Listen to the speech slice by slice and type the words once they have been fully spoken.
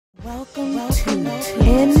Welcome to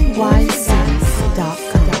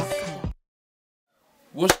NYC.com.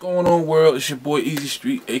 What's going on, world? It's your boy Easy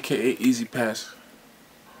Street, aka Easy Pass.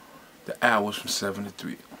 The hours from 7 to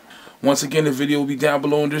 3. Once again, the video will be down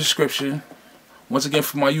below in the description. Once again,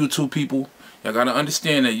 for my YouTube people, y'all gotta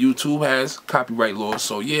understand that YouTube has copyright laws.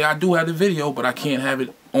 So yeah, I do have the video, but I can't have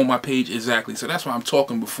it on my page exactly. So that's why I'm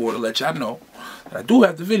talking before, to let y'all know that I do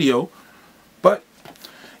have the video. But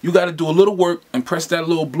you gotta do a little work and press that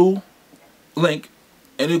little blue link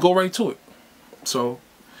and it'll go right to it. So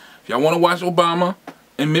if y'all wanna watch Obama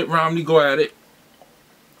and Mitt Romney go at it,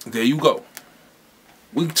 there you go.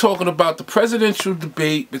 We're talking about the presidential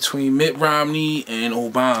debate between Mitt Romney and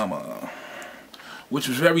Obama, which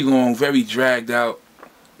was very long, very dragged out.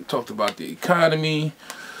 We talked about the economy.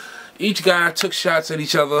 Each guy took shots at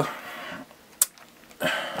each other.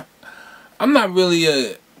 I'm not really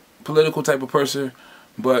a political type of person,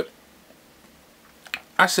 but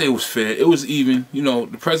I say it was fair. It was even. You know,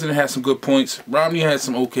 the president had some good points. Romney had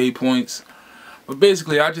some okay points. But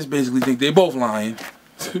basically, I just think they both lying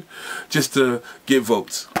just to get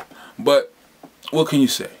votes. But what can you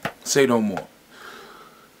say? Say no more.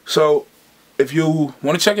 So if you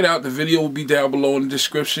want to check it out, the video will be down below in the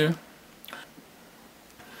description.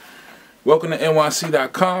 Welcome to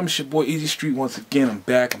NYC.com. It's your boy Easy Street once again. I'm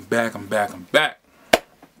back.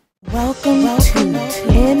 Welcome to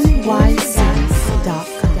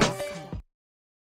NYC.com.